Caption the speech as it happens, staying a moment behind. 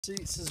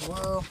Seats as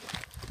well.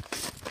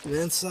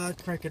 The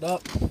inside, crank it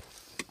up.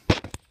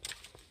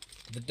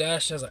 The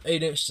dash has an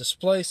 8-inch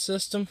display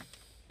system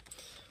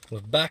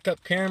with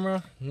backup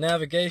camera,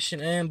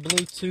 navigation, and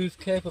Bluetooth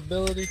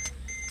capability.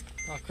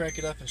 I'll crank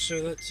it up and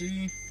show that to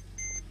you. You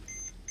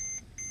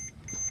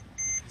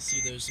can see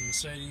there's the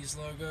Mercedes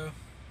logo.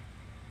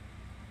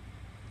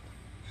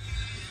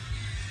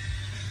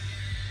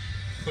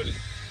 Put it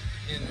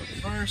in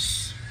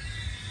reverse.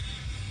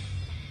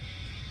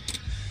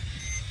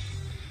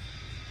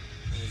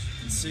 As you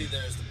can see,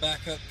 there's the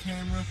backup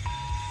camera.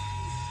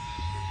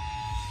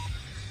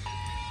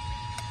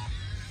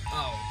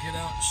 I'll get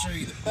out and show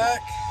you the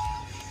back.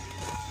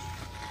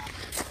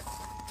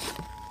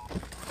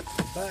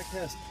 The back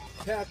has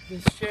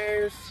captain's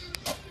chairs,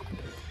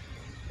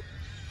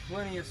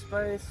 plenty of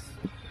space,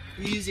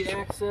 easy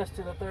access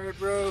to the third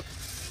row,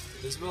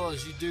 as well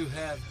as you do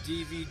have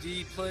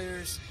DVD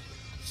players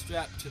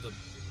strapped to the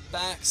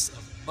backs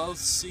of both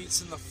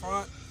seats in the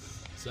front.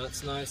 So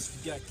that's nice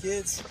if you got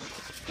kids.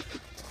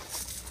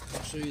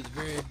 I'll show you the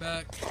very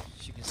back.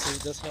 As you can see,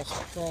 it does have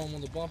some chrome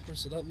on the bumper,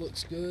 so that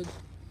looks good.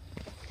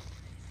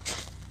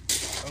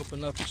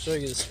 Open up and show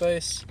you the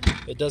space.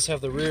 It does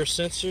have the rear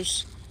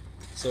sensors,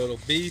 so it'll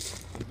beep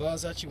and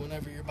buzz at you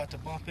whenever you're about to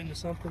bump into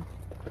something.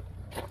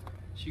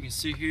 As you can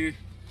see here,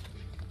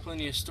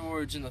 plenty of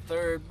storage in the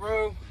third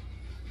row.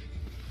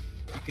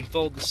 You can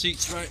fold the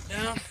seats right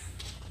down.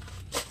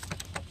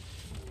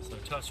 So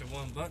touch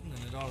one button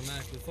and it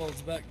automatically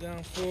folds back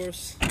down for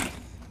us.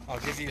 I'll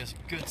give you a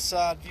good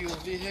side view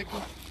of the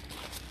vehicle.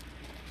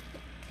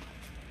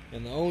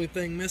 And the only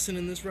thing missing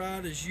in this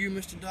ride is you,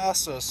 Mr.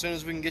 Doss. So as soon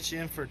as we can get you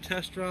in for a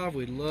test drive,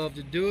 we'd love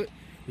to do it.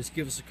 Just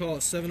give us a call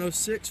at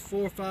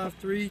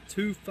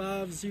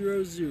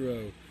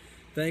 706-453-2500.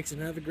 Thanks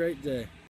and have a great day.